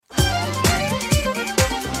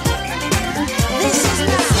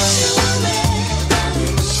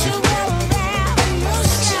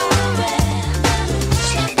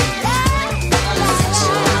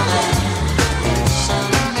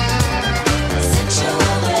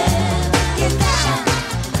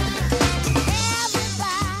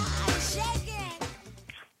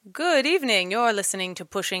Good evening. You're listening to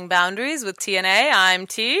Pushing Boundaries with TNA. I'm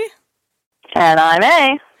T. And I'm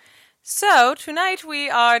A. So, tonight we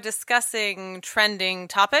are discussing trending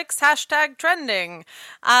topics, #trending.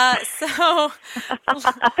 Let's see.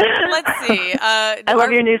 I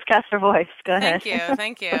love your newscaster voice. Go ahead.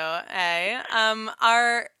 Thank you, A.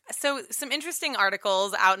 So some interesting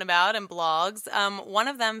articles out and about and blogs. One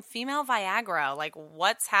of them, female Viagara, like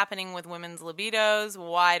what's happening with women's libidos?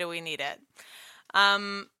 Why do we need it?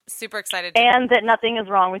 Super excited. And that nothing is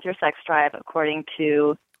wrong with your sex drive, according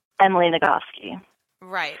to Emily Nagoski.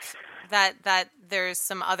 Right. That there's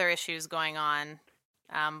some other issues going on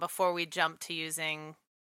before we jump to using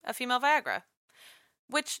a female Viagra,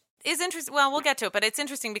 which is interesting. Well, we'll get to it, but it's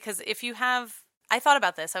interesting because if you have, I thought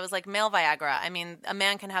about this. I was like, male Viagra. I mean, a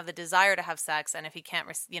man can have the desire to have sex, and if he can't,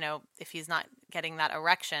 if he's not getting that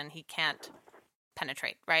erection, he can't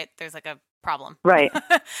penetrate. Right? There's like a problem. Right.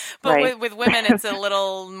 But right. With women, it's a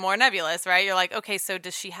little more nebulous, right? You're like, okay, so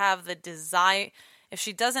does she have the desire? If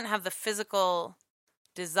she doesn't have the physical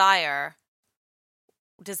desire,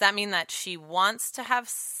 does that mean that she wants to have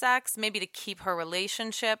sex, maybe to keep her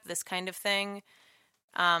relationship, this kind of thing?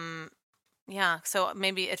 Yeah, so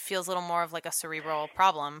maybe it feels a little more of like a cerebral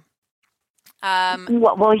problem.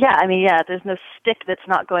 Well, yeah, I mean, yeah, there's no stick that's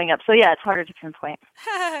not going up. So, yeah, it's harder to pinpoint.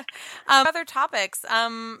 Other topics,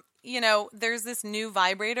 there's this new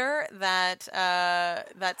vibrator that's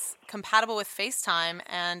compatible with FaceTime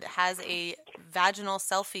and has a vaginal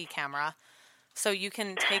selfie camera. So you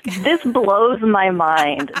can take... This blows my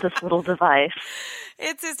mind, this little device.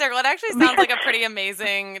 It's hysterical. It actually sounds like a pretty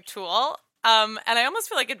amazing tool. And I almost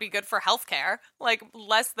feel like it'd be good for healthcare, like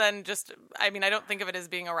less than just, I mean, I don't think of it as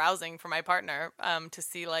being arousing for my partner to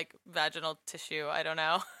see like vaginal tissue. I don't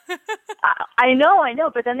know. I know.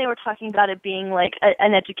 But then they were talking about it being like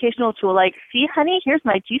an educational tool, like, see, honey, here's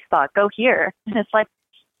my G-spot, go here. And it's like,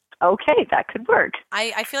 okay, that could work.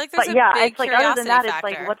 I feel like there's but a yeah, big it's like curiosity other than that, factor.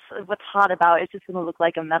 It's like what's hot about it's just going to look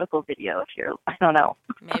like a medical video if you're, I don't know.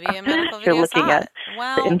 Maybe a medical video video is looking hot. At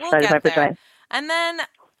well, the inside we'll of my get there. vagina. And then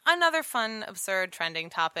another fun, absurd,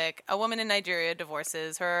 trending topic: a woman in Nigeria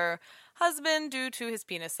divorces her husband due to his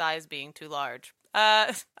penis size being too large.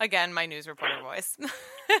 Again, my news reporter voice.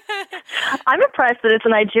 I'm impressed that it's a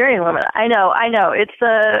Nigerian woman. I know. It's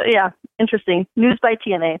interesting. News by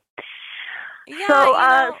TNA.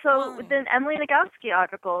 Yeah, so the Emily Nagoski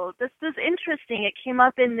article, this is interesting. It came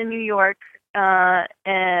up in the New York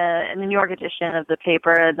edition of the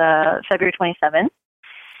paper, the February 27th.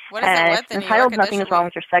 What is it with? The It's entitled "Nothing edition? Is Wrong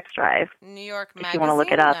with Your Sex Drive." New York if Magazine? You want to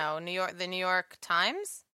look it up. No, the New York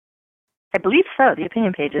Times? I believe so. The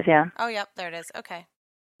opinion pages, yeah. Oh, yep, there it is. Okay.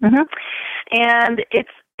 Mm-hmm. And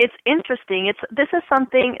it's interesting. This is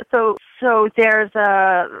something. So there's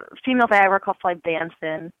a female Viagra called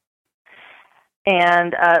Flibanserin.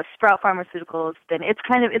 And Sprout Pharmaceuticals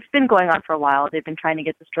it's been going on for a while. They've been trying to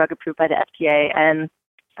get this drug approved by the FDA, and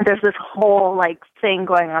there's this whole thing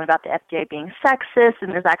going on about the FDA being sexist,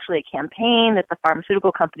 and there's actually a campaign that the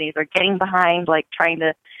pharmaceutical companies are getting behind, trying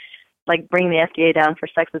to bring the FDA down for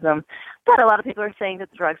sexism. But a lot of people are saying that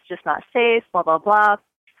the drug's just not safe, blah blah blah.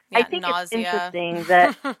 Yeah, I think nausea. It's interesting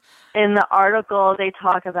that in the article she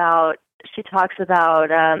talks about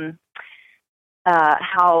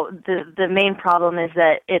how the main problem is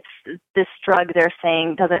that this drug they're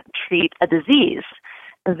saying doesn't treat a disease,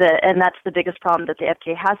 and that's the biggest problem that the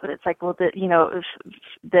FDA has with it. It's like, well,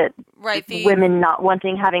 women not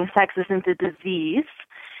wanting having sex isn't a disease,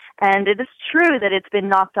 and it is true that it's been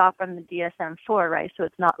knocked off from the DSM-4, right? So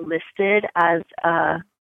it's not listed as an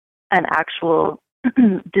actual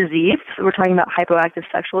disease. We're talking about hypoactive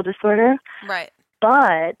sexual disorder, right?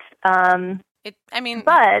 But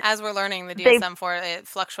as we're learning, the DSM-4 it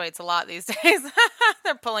fluctuates a lot these days.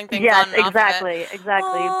 They're pulling things on and exactly, off of it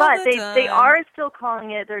exactly. all But the time. they are still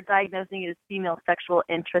calling it. They're diagnosing it as female sexual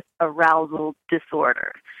interest arousal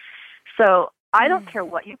disorder. So I don't care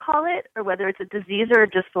what you call it, or whether it's a disease or a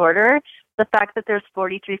disorder. The fact that there's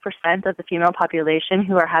 43% of the female population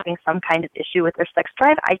who are having some kind of issue with their sex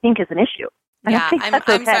drive, I think, is an issue. Yeah, I'm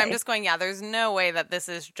sorry. I'm just going, there's no way that this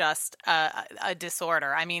is just a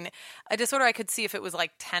disorder. I mean, a disorder I could see if it was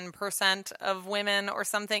like 10% of women or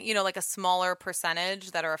something, like a smaller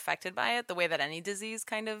percentage that are affected by it, the way that any disease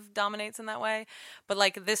kind of dominates in that way. But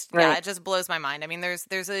like this, right. It just blows my mind. I mean,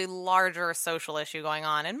 there's a larger social issue going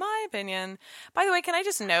on, in my opinion. By the way, can I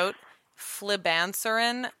just note,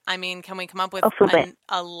 Flibanserin, I mean, can we come up with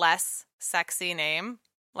a less sexy name?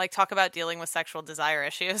 Like, talk about dealing with sexual desire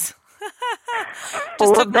issues.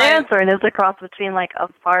 Flibanserin is a cross between a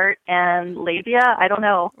fart and labia. I don't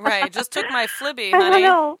know. Right, just took my flibby, honey. I don't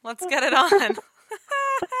know. Let's get it on.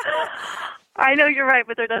 I know you're right,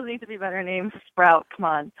 but there does need to be better names. Sprout, come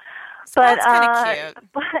on. Sprout's kind of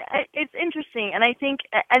cute. But it's interesting, and I think,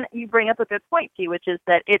 and you bring up a good point, T, which is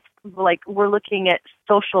that it's like we're looking at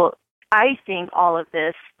social. I think all of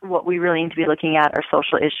this, what we really need to be looking at are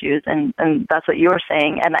social issues, and that's what you were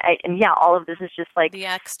saying, and yeah, all of this is just like the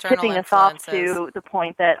external tipping us off to the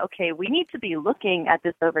point that okay, we need to be looking at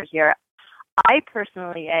this over here. I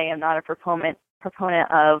personally, am not a proponent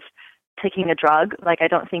of taking a drug. Like, I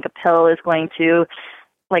don't think a pill is going to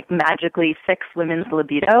like magically fix women's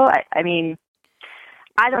libido. I mean,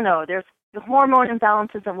 I don't know. There's hormone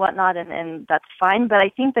imbalances and whatnot, and that's fine. But I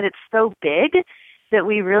think that it's so big that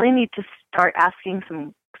we really need to start asking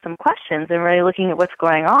some questions and really looking at what's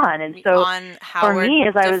going on. And so on how for we're me,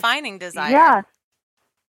 as defining desire. Yeah.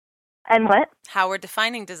 And what? How we're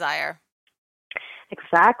defining desire.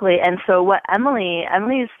 Exactly. And so what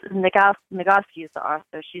Emily's Nagoski is the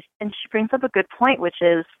author. She brings up a good point, which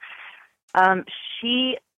is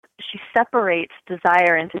she separates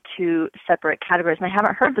desire into two separate categories. And I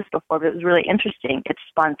haven't heard this before, but it was really interesting. It's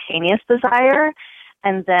spontaneous desire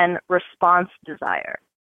and then response desire.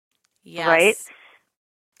 Yes. Right?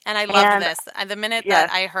 And I love this. The minute that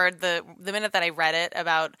I heard the minute that I read it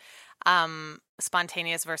about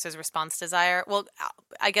spontaneous versus response desire. Well,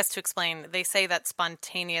 I guess to explain, they say that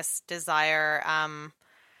spontaneous desire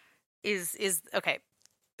is okay.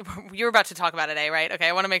 You're about to talk about it, right? Okay,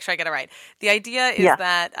 I want to make sure I get it right. The idea is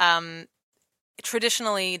that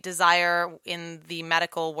traditionally desire in the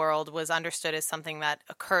medical world was understood as something that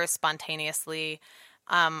occurs spontaneously,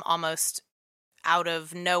 almost out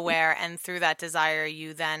of nowhere, and through that desire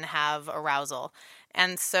you then have arousal.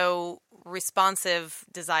 And so responsive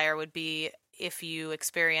desire would be if you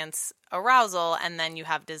experience arousal and then you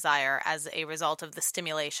have desire as a result of the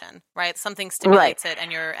stimulation, right? Something stimulates it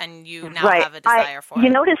and you now have a desire for it. You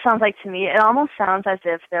know what it sounds like to me? It almost sounds as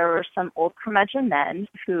if there were some old curmudgeon men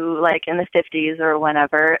who, like in the 50s or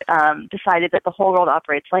whenever, decided that the whole world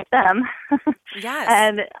operates like them. Yes.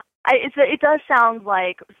 And it does sound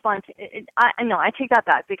like spontaneous. I take that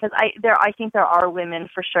back because I think there are women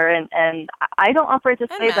for sure, and I don't operate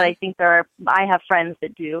this way, but I think I have friends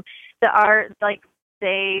that do, that are like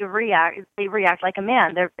they react like a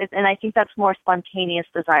man. And I think that's more spontaneous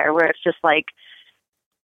desire, where it's just like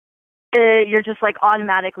you're just like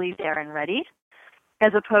automatically there and ready,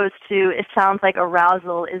 as opposed to it sounds like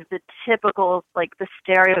arousal is the typical, like the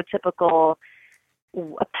stereotypical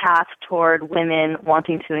a path toward women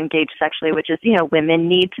wanting to engage sexually, which is, women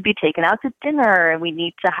need to be taken out to dinner and we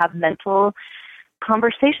need to have mental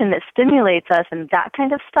conversation that stimulates us and that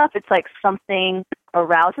kind of stuff. It's like something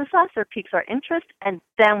arouses us or piques our interest, and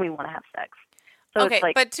then we want to have sex. So okay,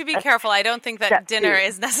 but to be careful, I don't think that dinner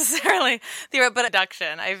is necessarily but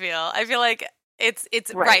abduction. I feel like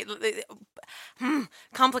it's right.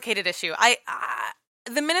 Complicated issue.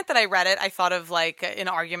 The minute that I read it, I thought of like an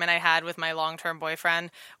argument I had with my long-term boyfriend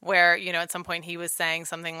where, at some point he was saying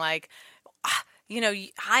something like,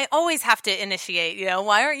 I always have to initiate,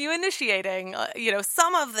 why aren't you initiating,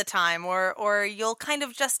 some of the time, or you'll kind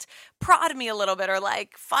of just prod me a little bit or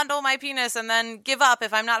like fondle my penis and then give up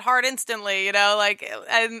if I'm not hard instantly,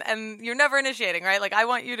 and you're never initiating, right? Like I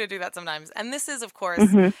want you to do that sometimes. And this is, of course,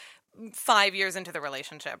 5 years into the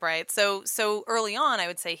relationship, right? So early on, I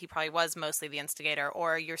would say he probably was mostly the instigator,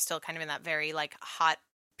 or you're still kind of in that very like hot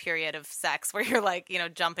period of sex where you're like,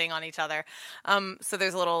 jumping on each other. So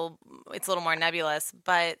it's a little more nebulous,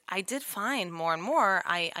 but I did find more and more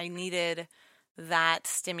I needed that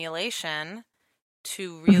stimulation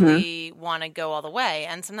to really want to go all the way.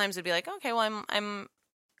 And sometimes it'd be like, okay, well,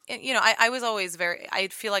 I was always I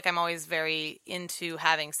feel like I'm always very into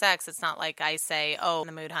having sex. It's not like I say, oh, in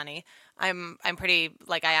the mood, honey. I'm pretty,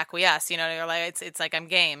 like, I acquiesce, you're like, it's like I'm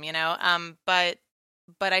game,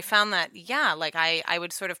 but I found that, like I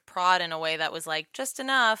would sort of prod in a way that was like just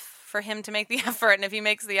enough for him to make the effort. And if he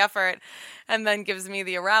makes the effort and then gives me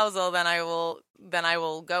the arousal, then I will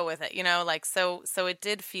go with it, like, so it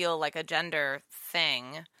did feel like a gender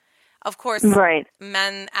thing. Of course,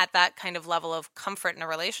 men at that kind of level of comfort in a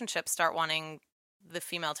relationship start wanting the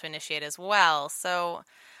female to initiate as well. So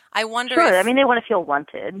I wonder if, they want to feel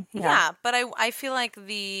wanted. Yeah, but I feel like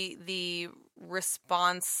the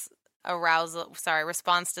response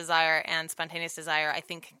desire and spontaneous desire, I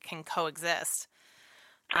think, can coexist.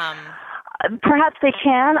 Perhaps they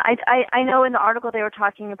can. I know in the article they were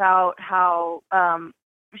talking about how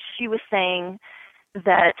she was saying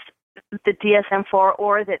that the DSM-4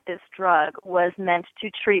 or that this drug was meant to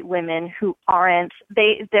treat women who aren't,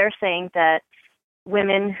 they're saying that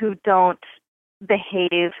women who don't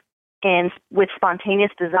behave with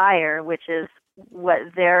spontaneous desire, which is what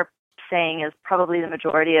they're saying is probably the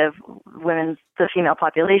majority of the female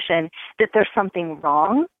population, that there's something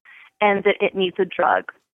wrong and that it needs a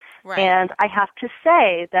drug. Right. And I have to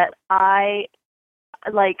say that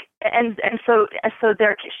so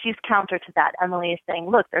there, she's counter to that. Emily is saying,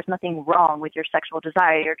 look, there's nothing wrong with your sexual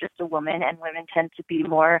desire. You're just a woman, and women tend to be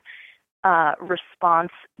more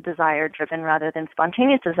response desire driven rather than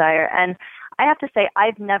spontaneous desire. And I have to say,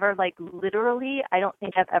 I've never literally, I don't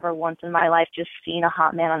think I've ever once in my life just seen a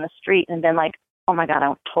hot man on the street and been like, oh my God,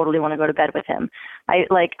 I totally want to go to bed with him.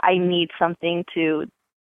 I need something to,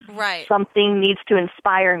 right. Something needs to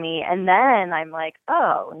inspire me. And then I'm like,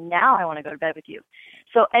 oh, now I want to go to bed with you.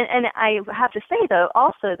 So, and I have to say though,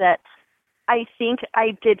 also that I think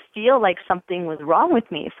I did feel like something was wrong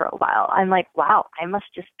with me for a while. I'm like, wow, I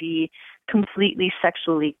must just be completely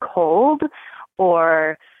sexually cold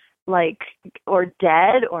or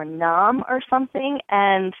dead or numb or something.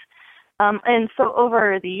 And so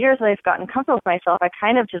over the years that I've gotten comfortable with myself, I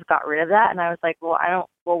kind of just got rid of that. And I was like, well,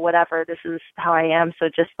 whatever, this is how I am. So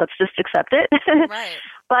let's just accept it. Right.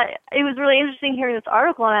 But it was really interesting hearing this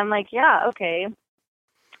article, and I'm like, yeah, okay.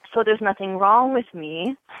 So there's nothing wrong with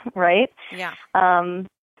me, right? Yeah.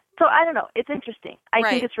 So I don't know. It's interesting. I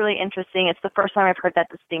think it's really interesting. It's the first time I've heard that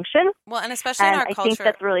distinction. Well, and especially in our culture. I think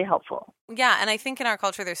that's really helpful. Yeah, and I think in our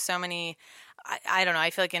culture there's so many, I don't know, I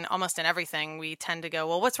feel like in almost in everything we tend to go,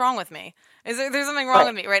 well, what's wrong with me? There's something wrong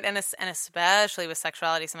with me, right? And especially with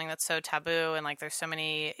sexuality, something that's so taboo, and there's so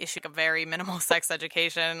many issues of very minimal sex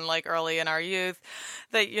education early in our youth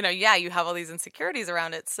that, you have all these insecurities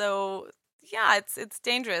around it. So yeah, it's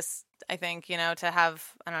dangerous, I think, to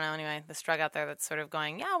have, I don't know, anyway, this drug out there that's sort of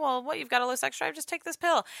going, yeah, well, what, you've got a low sex drive, just take this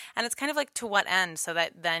pill. And it's kind of to what end? So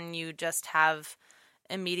that then you just have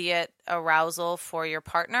immediate arousal for your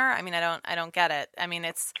partner? I mean, I don't get it. I mean,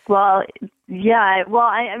 it's... Well, yeah,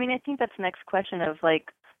 I mean, I think that's the next question of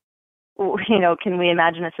can we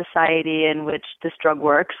imagine a society in which this drug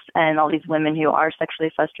works and all these women who are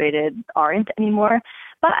sexually frustrated aren't anymore?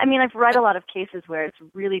 But I mean, I've read a lot of cases where it's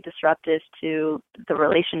really disruptive to the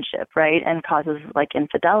relationship, right? And causes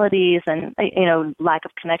infidelities and, lack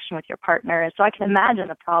of connection with your partner. And so I can imagine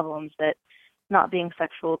the problems that not being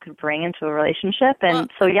sexual could bring into a relationship.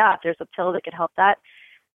 And so, yeah, if there's a pill that could help that,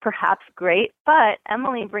 perhaps great. But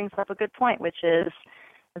Emily brings up a good point, which is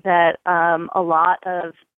that a lot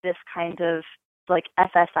of this kind of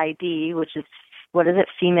FSID, which is, what is it?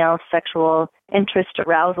 Female sexual interest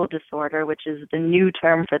arousal disorder, which is the new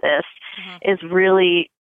term for this, is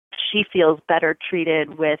really, she feels better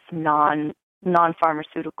treated with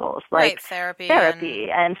non-pharmaceuticals, therapy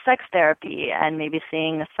and sex therapy, and maybe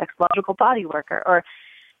seeing a sexological body worker or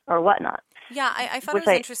whatnot. Yeah, I thought it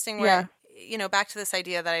was interesting where, back to this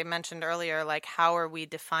idea that I mentioned earlier, how are we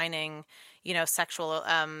defining sexual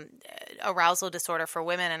arousal disorder for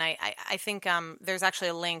women? And I think there's actually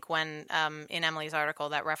a link when in Emily's article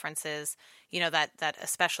that references, that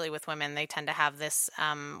especially with women, they tend to have this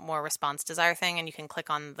more response desire thing, and you can click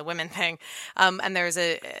on the women thing. And there's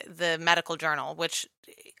the medical journal, which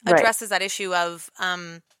addresses that issue of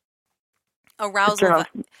arousal.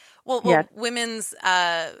 Women's,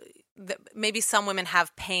 maybe some women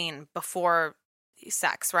have pain before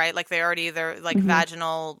sex, right? They're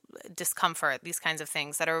vaginal discomfort, these kinds of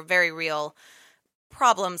things that are very real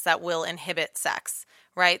problems that will inhibit sex,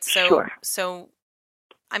 right? So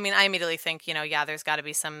I mean, I immediately think, there's got to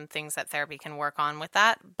be some things that therapy can work on with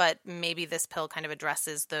that, but maybe this pill kind of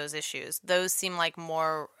addresses those issues. Those seem like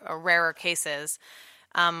more rarer cases,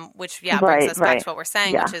 which brings us back to what we're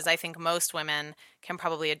saying, which is I think most women can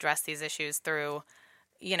probably address these issues through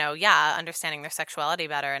understanding their sexuality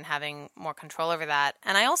better and having more control over that.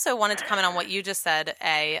 And I also wanted to comment on what you just said,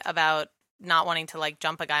 about not wanting to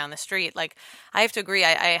jump a guy on the street. I have to agree.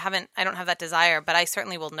 I don't have that desire, but I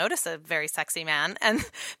certainly will notice a very sexy man and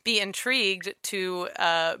be intrigued to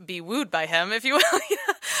be wooed by him, if you will.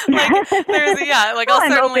 I'll I'm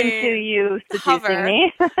certainly open to you seducing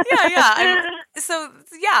me.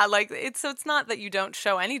 It's not that you don't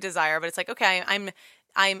show any desire, but it's okay,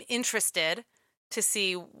 I'm interested to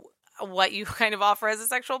see what you kind of offer as a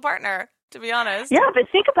sexual partner, to be honest. Yeah, but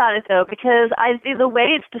think about it, though, because the way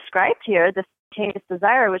it's described here, the spontaneous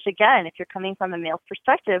desire, which, again, if you're coming from a male's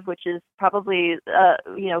perspective, which is probably,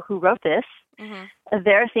 who wrote this,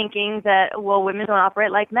 they're thinking that, well, women don't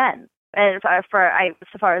operate like men. And so far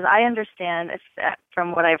as I understand,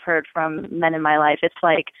 from what I've heard from men in my life, it's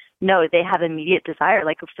no, they have immediate desire.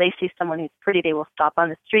 If they see someone who's pretty, they will stop on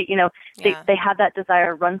the street. They have that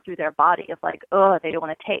desire run through their body of they don't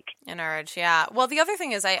want to take. An urge, yeah. Well, the other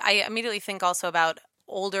thing is I immediately think also about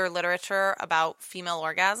older literature about female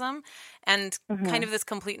orgasm. and kind of this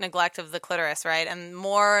complete neglect of the clitoris, right? And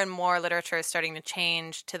more literature is starting to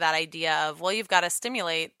change to that idea of, well, you've got to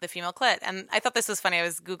stimulate the female clit. And I thought this was funny. I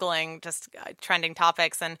was Googling just trending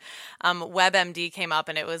topics, and WebMD came up,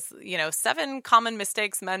 and it was, 7 common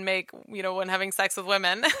mistakes men make, when having sex with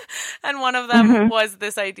women. And one of them was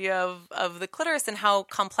this idea of the clitoris and how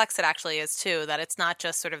complex it actually is too, that it's not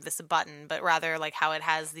just sort of this button, but rather like how it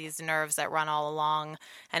has these nerves that run all along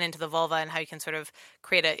and into the vulva, and how you can sort of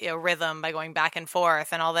create a rhythm by going back and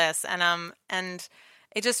forth and all this. And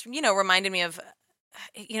it just, reminded me of,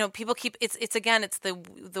 people keep, it's again, it's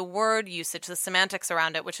the word usage, the semantics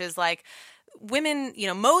around it, which is like, women,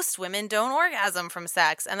 most women don't orgasm from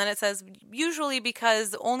sex. And then it says usually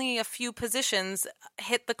because only a few positions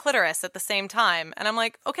hit the clitoris at the same time. And I'm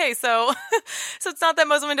like, okay, so it's not that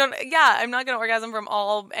most women don't. Yeah, I'm not going to orgasm from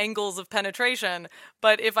all angles of penetration,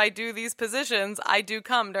 but if I do these positions, I do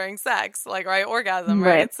come during sex, or I orgasm,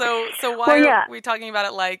 right? So why are we talking about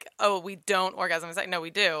it like, oh, we don't orgasm? It's like, no, we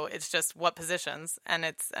do. It's just what positions,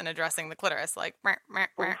 and addressing the clitoris, like, right.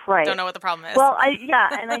 Don't know what the problem is. Well,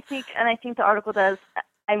 and I think the article does.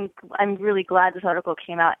 I'm really glad this article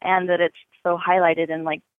came out and that it's so highlighted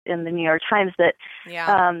in the New York Times that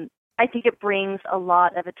I think it brings a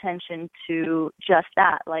lot of attention to just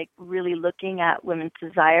that, like really looking at women's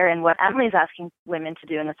desire. And what Emily's asking women to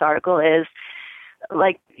do in this article is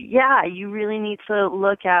you really need to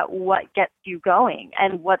look at what gets you going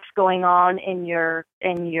and what's going on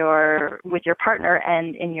with your partner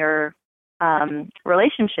and in your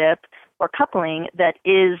relationship or coupling that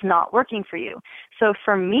is not working for you. So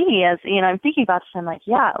for me, as I'm thinking about this, I'm like,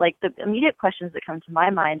 the immediate questions that come to my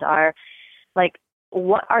mind are like,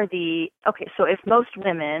 what are so if most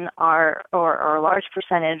women are, or a large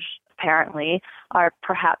percentage apparently, are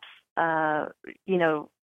perhaps,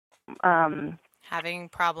 having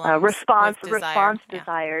problems, response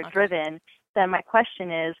desire driven, then my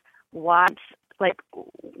question is, what's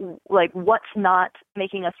not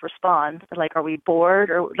making us respond? Like, are we bored,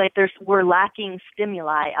 or we're lacking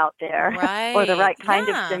stimuli out there, right, or the right kind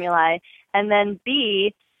of stimuli? And then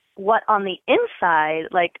B, what on the inside,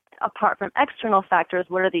 apart from external factors,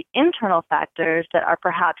 what are the internal factors that are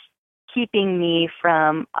perhaps keeping me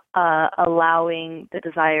from allowing the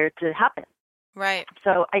desire to happen? Right.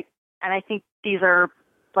 So I think these are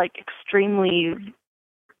extremely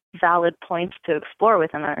valid points to explore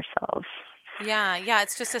within ourselves. Yeah,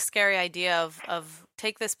 it's just a scary idea of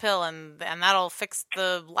take this pill and that'll fix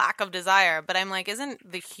the lack of desire. But I'm like,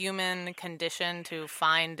 isn't the human condition to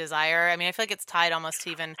find desire? I mean, I feel like it's tied almost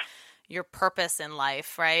to even your purpose in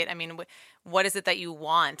life, right? I mean, what is it that you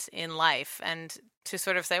want in life? And to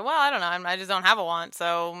sort of say, well, I don't know, I just don't have a want,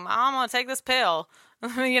 so I'm going to take this pill. I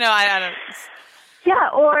don't. Yeah,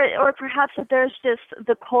 or perhaps that there's just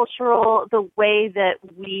the way that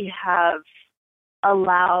we have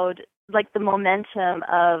allowed, the momentum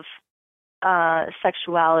of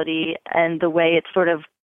sexuality and the way it's sort of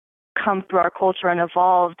come through our culture and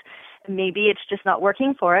evolved. Maybe it's just not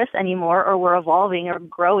working for us anymore, or we're evolving or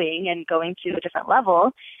growing and going to a different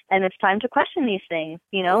level, and it's time to question these things.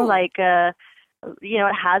 It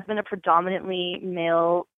has been a predominantly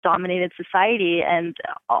male-dominated society, and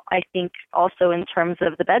I think also in terms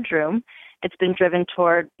of the bedroom, it's been driven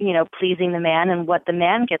toward, pleasing the man and what the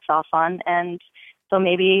man gets off on, and so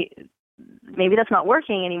maybe that's not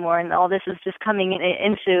working anymore, and all this is just coming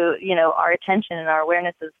into, our attention and our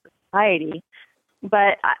awareness as a society.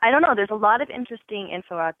 But I don't know, there's a lot of interesting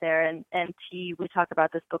info out there, and we talk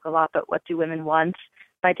about this book a lot, but What Do Women Want?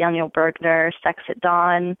 By Daniel Bergner, Sex at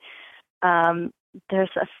Dawn. There's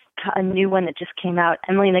a new one that just came out,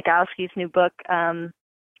 Emily Nagoski's new book. I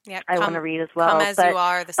want to read as well. Come As You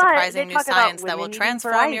Are, the surprising new science that will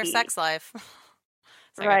transform your sex life.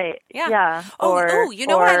 Right. Yeah. What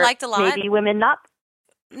I liked a lot? Maybe women not.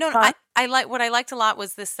 No, I what I liked a lot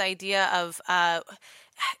was this idea of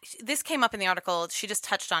this came up in the article. She just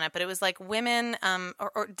touched on it, but it was like women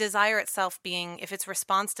or desire itself being, if it's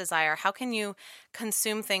response desire, how can you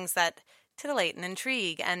consume things that titillate and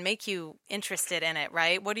intrigue and make you interested in it,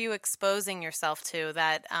 right? What are you exposing yourself to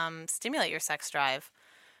that stimulate your sex drive?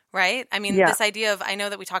 Right? I mean, this idea of, I know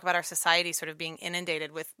that we talk about our society sort of being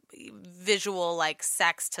inundated with visual,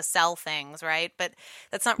 sex to sell things, right? But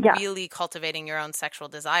that's not really cultivating your own sexual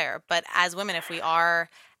desire. But as women, if we are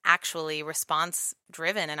actually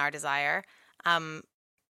response-driven in our desire,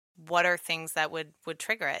 what are things that would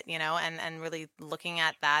trigger it, and really looking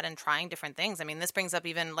at that and trying different things. I mean, this brings up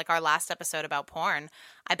even our last episode about porn.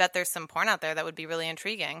 I bet there's some porn out there that would be really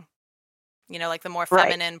intriguing. The more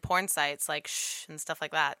feminine porn sites like Shh and stuff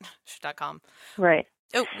like that, shh.com. Right.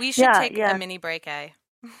 Oh, we should take a mini break, eh?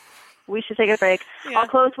 We should take a break. Yeah. I'll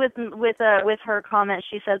close with her comment.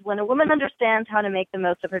 She says, when a woman understands how to make the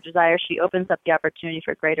most of her desire, she opens up the opportunity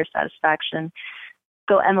for greater satisfaction.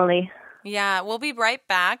 Go, Emily. Yeah, we'll be right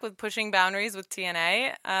back with Pushing Boundaries with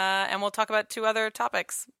TNA, and we'll talk about 2 other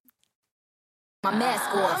topics. My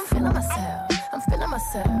mask off. I'm feeling myself. I'm feeling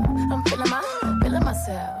myself. I'm feeling myself. I'm feeling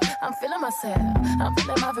myself. I'm feeling myself.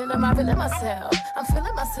 I'm feeling myself. I'm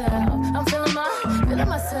feeling myself. I'm feeling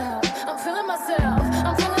myself. I'm feeling myself.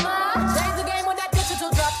 I'm feeling change the game with that digital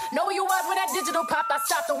drop. Know who you was when that digital pop. I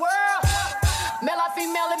stopped the world. Male or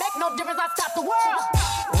female, it make no difference. I stopped the world.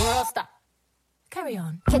 World stop. Carry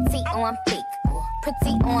on. Kitty on fleek,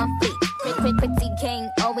 pretty on fleek. Pretty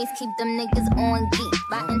king, always keep them niggas on geek.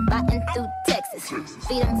 Biting through Texas,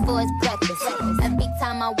 feed him for his breakfast. Every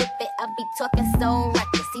time I whip it, I be talking so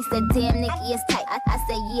reckless. He said, damn, Nicky, it's tight. I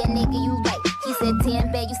said, yeah, nigga, you right. He said,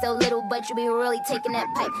 damn, babe, you so little, but you be really taking that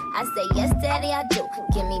pipe. I said, yes, daddy, I do.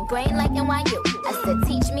 Give me brain like NYU. I said,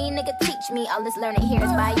 teach me, nigga, teach me. All this learning here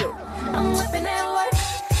is by you. I'm whipping that work,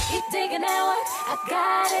 keep digging that work. I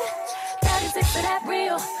got it. 36 of that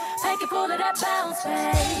real, make it full of that bounce,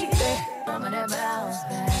 baby. Some of that bounce,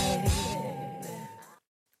 baby.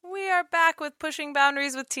 We are back with Pushing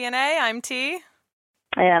Boundaries with TNA. I'm T.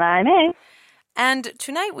 And I'm A. And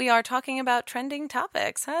tonight we are talking about trending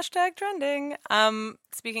topics. #trending.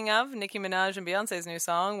 Speaking of Nicki Minaj and Beyonce's new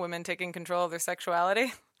song, Women Taking Control of Their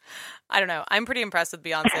Sexuality. I don't know. I'm pretty impressed with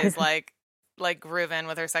Beyonce's like grooving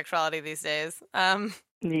with her sexuality these days.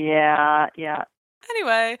 Yeah.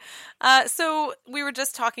 Anyway, so we were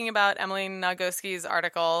just talking about Emily Nagoski's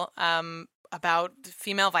article about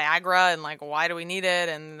female Viagra and like why do we need it,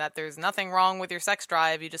 and that there's nothing wrong with your sex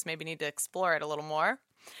drive. You just maybe need to explore it a little more.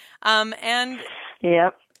 And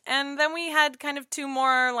Yep. And then we had kind of 2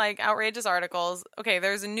 more like outrageous articles. Okay,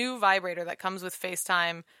 there's a new vibrator that comes with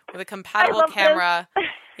FaceTime with a compatible camera.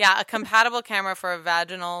 Yeah, a compatible camera for a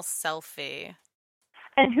vaginal selfie.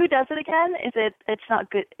 And who does it again? It's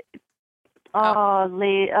not good. Oh,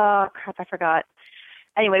 crap, I forgot.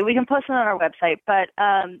 Anyway, we can post it on our website, but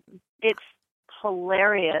it's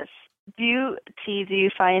hilarious. Do you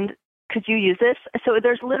find, could you use this? So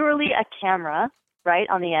there's literally a camera, right,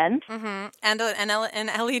 on the end? Mm-hmm. And an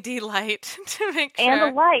LED light to make sure. And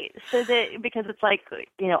a light, so that, because it's like,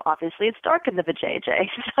 obviously it's dark in the vajayjay,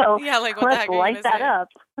 so yeah, like, what let's light that up.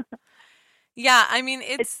 Yeah, I mean,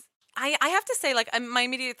 I have to say, like, my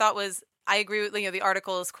immediate thought was, I agree with, the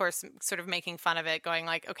article is, of course, sort of making fun of it, going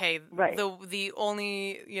like, okay, right. the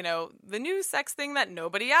only, the new sex thing that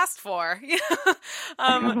nobody asked for,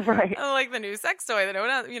 right. like the new sex toy that no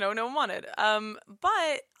one wanted.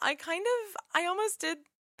 But I almost did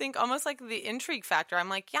think almost like the intrigue factor. I'm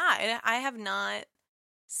like, yeah, I have not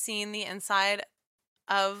seen the inside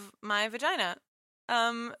of my vagina.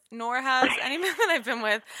 Nor has any man that I've been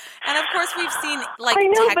with. And of course we've seen like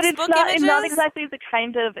textbook images. It's not exactly the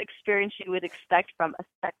kind of experience you would expect from a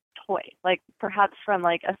sex toy. Like perhaps from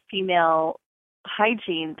like a female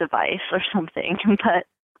hygiene device or something. But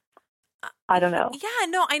I don't know. Yeah,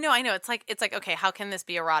 no, I know. It's like, okay, how can this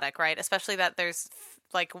be erotic, right? Especially that there's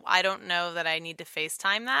like, I don't know that I need to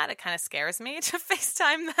FaceTime that. It kind of scares me to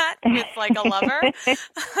FaceTime that with like a lover.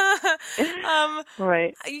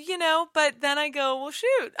 Right. But then I go, well,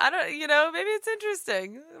 shoot, I don't, maybe it's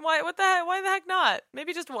interesting. Why the heck not?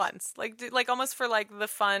 Maybe just once, like almost for like the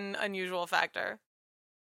fun, unusual factor.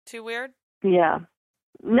 Too weird? Yeah.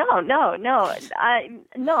 No.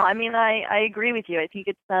 I mean, I agree with you. I think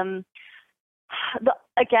it's I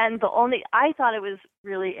thought it was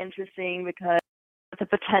really interesting because the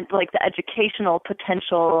potential, like the educational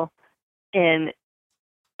potential in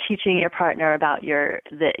teaching your partner about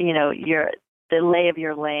the lay of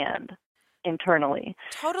your land internally.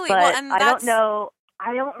 Totally. But well, and I don't know.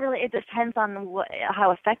 I don't really. It depends on how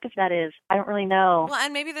effective that is. I don't really know. Well,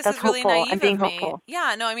 and maybe this That's is really hopeful. naive I'm being of me. hopeful.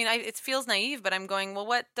 Yeah, no, I mean, it feels naive, but I'm going, well,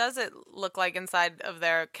 what does it look like inside of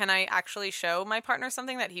there? Can I actually show my partner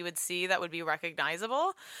something that he would see that would be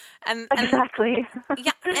recognizable? And exactly.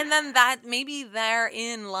 Yeah, and then that maybe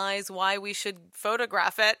therein lies why we should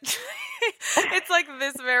photograph it. It's like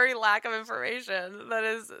this very lack of information that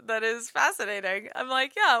is fascinating. I'm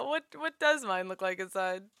like, yeah, what does mine look like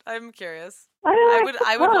inside? I'm curious. I would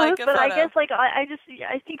like a photo. But I guess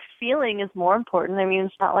I think feeling is more important. I mean,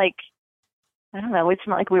 it's not like, I don't know, it's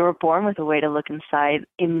not like we were born with a way to look inside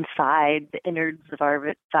the innards of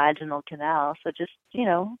our vaginal canal. So just,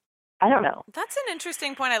 I don't know. That's an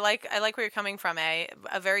interesting point. I like where you're coming from, a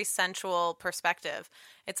very sensual perspective.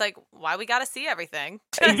 It's like, why we got to see everything?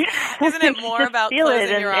 Isn't it more about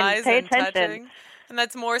closing your eyes and touching? And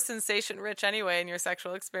that's more sensation rich anyway in your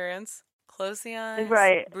sexual experience. Close the eyes,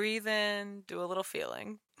 right. Breathe in, do a little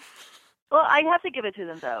feeling. Well, I have to give it to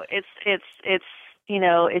them though. It's it's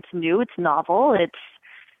new, it's novel,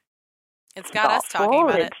 It's got us thoughtful. talking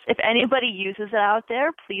about it. If anybody uses it out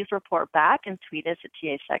there, please report back and tweet us at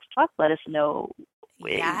TA Sex Talk. Let us know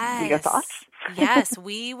your thoughts. Yes,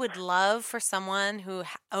 we would love for someone who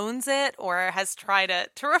owns it or has tried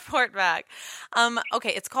it to report back.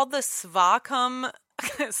 Okay, it's called the Svacom.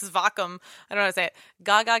 Svacom. I don't know how to say it.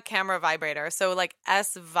 Gaga camera vibrator. So like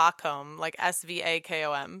Svacom, like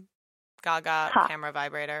SVAKOM. Gaga camera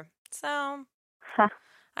vibrator. So,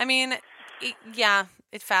 I mean,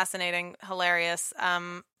 it's fascinating, hilarious.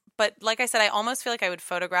 But like I said, I almost feel like I would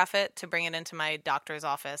photograph it to bring it into my doctor's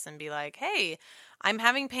office and be like, hey, I'm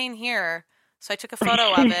having pain here. So I took a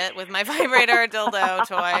photo of it with my vibrator dildo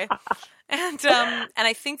toy. And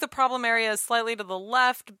I think the problem area is slightly to the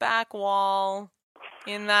left back wall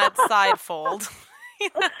in that side fold.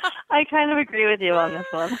 I kind of agree with you on this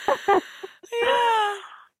one. Yeah.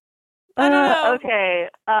 I don't know.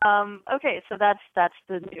 Okay, so that's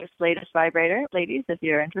the newest, latest vibrator, ladies, if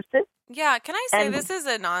you're interested. Yeah, can I say this is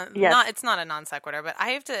it's not a non sequitur, but I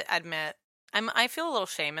have to admit, I feel a little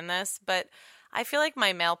shame in this, but I feel like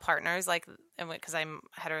my male partners, like, because I'm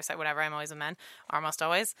heterosexual, whatever, I'm always a man, almost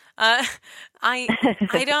always. I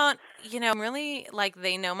don't, I'm really, like,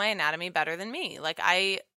 they know my anatomy better than me. Like,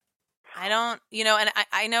 I don't, and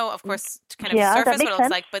I know, of course, kind of surface what it looks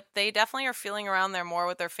like, but they definitely are feeling around there more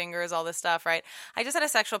with their fingers, all this stuff, right? I just had a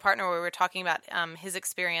sexual partner where we were talking about his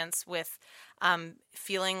experience with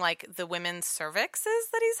feeling like the women's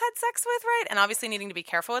cervixes that he's had sex with, right? And obviously needing to be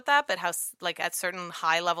careful with that, but how, like, at certain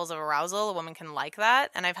high levels of arousal, a woman can like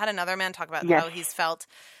that. And I've had another man talk about how he's felt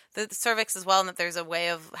the cervix as well, and that there's a way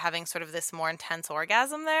of having sort of this more intense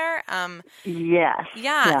orgasm there. Yes.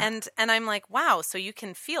 Yeah. And I'm like, wow, so you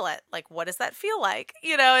can feel it. Like, what does that feel like?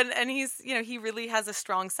 And he's, he really has a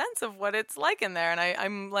strong sense of what it's like in there. And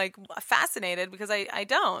I'm like fascinated because I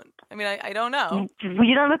don't. I mean, I don't know.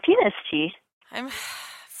 You don't have a penis, T. I'm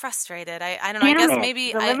frustrated. I don't know. I guess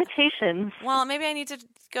maybe the limitations. Well, maybe I need to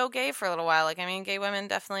go gay for a little while. Like, I mean, gay women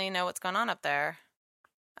definitely know what's going on up there.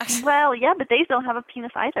 Well, yeah, but they don't have a penis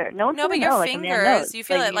either. No, but your fingers, you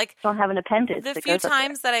feel it. Like, don't have an appendage. The few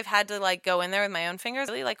times that I've had to, like, go in there with my own fingers,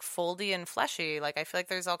 really, like, foldy and fleshy. Like, I feel like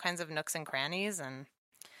there's all kinds of nooks and crannies. And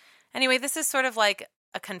anyway, this is sort of like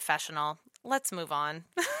a confessional. Let's move on.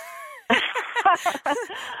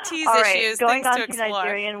 Tease all issues, going things on to to explore.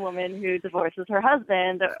 Nigerian woman who divorces her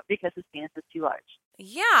husband because his penis is too large.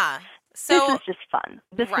 Yeah. So this is just fun.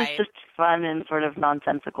 This is just fun and sort of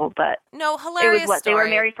nonsensical, but no, hilarious. It was story. They were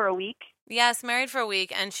married for a week. Yes, married for a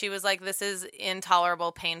week, and she was like, "This is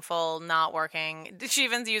intolerable, painful, not working." Did she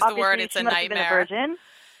even use the word? It's a nightmare. Have been a virgin.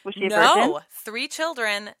 Was she a virgin? No, 3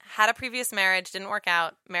 children, had a previous marriage, didn't work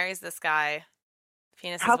out. Marries this guy.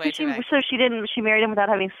 Penis How is way could too big. So she married him without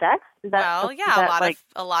having sex? Is that, well, yeah,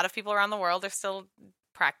 a lot of people around the world are still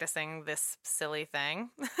practicing this silly thing.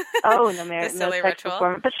 Oh, this silly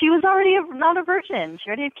ritual. But she was already not a virgin. She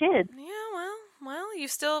already had kids. Yeah, well,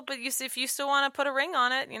 if you still want to put a ring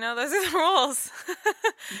on it, those are the rules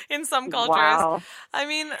in some cultures. Wow. I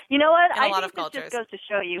mean, you know what? I think this just goes to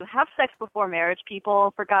show you: have sex before marriage,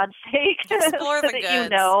 people. For God's sake, explore so the that goods. You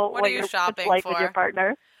know what are you shopping like for with your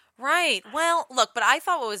partner. Right. Well, look, but I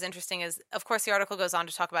thought what was interesting is, of course, the article goes on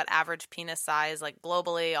to talk about average penis size, like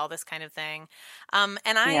globally, all this kind of thing. And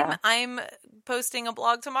I'm posting a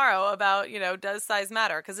blog tomorrow about, does size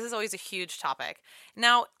matter? Because this is always a huge topic.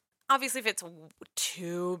 Now, obviously, if it's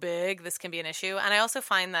too big, this can be an issue. And I also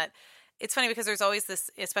find that it's funny because there's always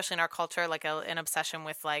this, especially in our culture, like an obsession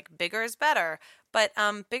with like bigger is better. But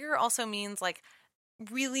bigger also means like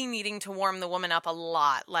really needing to warm the woman up a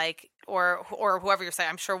lot, like, or whoever you're saying,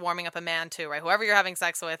 I'm sure warming up a man too, right? Whoever you're having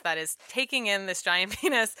sex with that is taking in this giant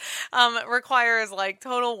penis requires like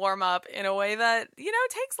total warm up in a way that,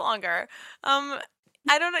 takes longer. I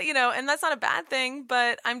don't know, and that's not a bad thing,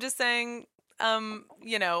 but I'm just saying,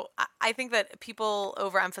 I think that people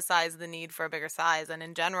overemphasize the need for a bigger size. And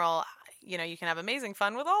in general, you can have amazing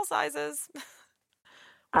fun with all sizes.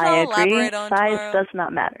 I agree. Size does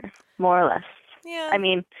not matter, more or less. Yeah. I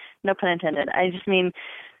mean, no pun intended. I just mean,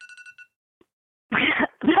 I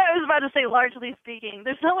was about to say largely speaking.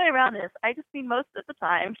 There's no way around this. I just mean most of the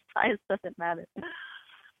time, size doesn't matter.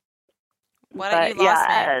 What have you lost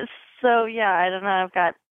me? So, yeah, I don't know. I've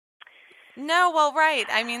got... No, well, right.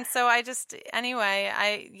 I mean, so I just... Anyway,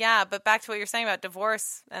 but back to what you're saying about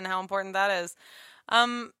divorce and how important that is.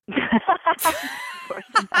 That's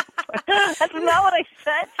not what I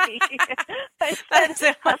said, T. I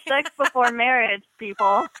said have sex before marriage,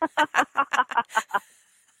 people.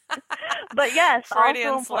 But But yes, Freudian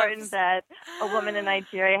also important slips. that a woman in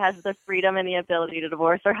Nigeria has the freedom and the ability to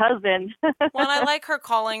divorce her husband. Well, and I like her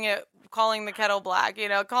calling the kettle black,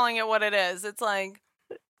 calling it what it is. It's like,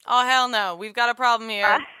 oh, hell no, we've got a problem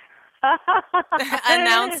here.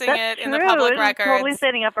 Announcing That's it in the true. public It's records. Totally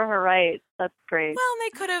standing up for her rights. That's great. Well, they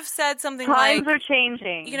could have said something Times like, are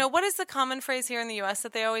changing. what is the common phrase here in the U.S.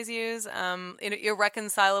 that they always use?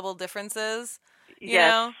 Irreconcilable differences.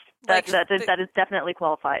 Yes, that is definitely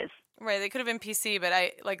qualifies. Right, they could have been PC, but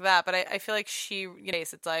I like that. But I feel like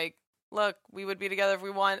it's like, look, we would be together if we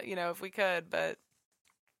want, if we could, but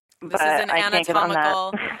this is an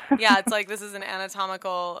anatomical. Yeah, it's like this is an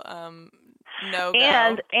anatomical no-go.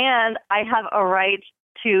 And I have a right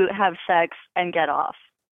to have sex and get off,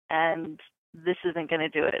 and this isn't going to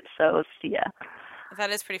do it. So see ya. That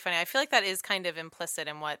is pretty funny. I feel like that is kind of implicit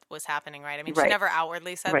in what was happening, right? I mean, Right. she never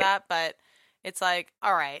outwardly said that, but it's like,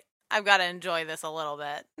 all right, I've got to enjoy this a little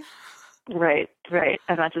bit. Right.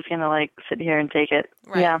 I'm not just going to sit here and take it.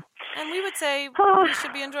 Right. Yeah. And we would say we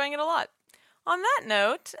should be enjoying it a lot. On that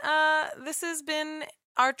note, this has been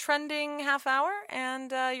our trending half hour,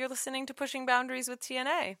 and you're listening to Pushing Boundaries with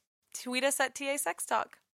TNA. Tweet us at TA Sex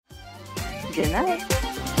Talk. Good night.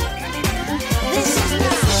 This is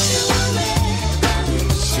not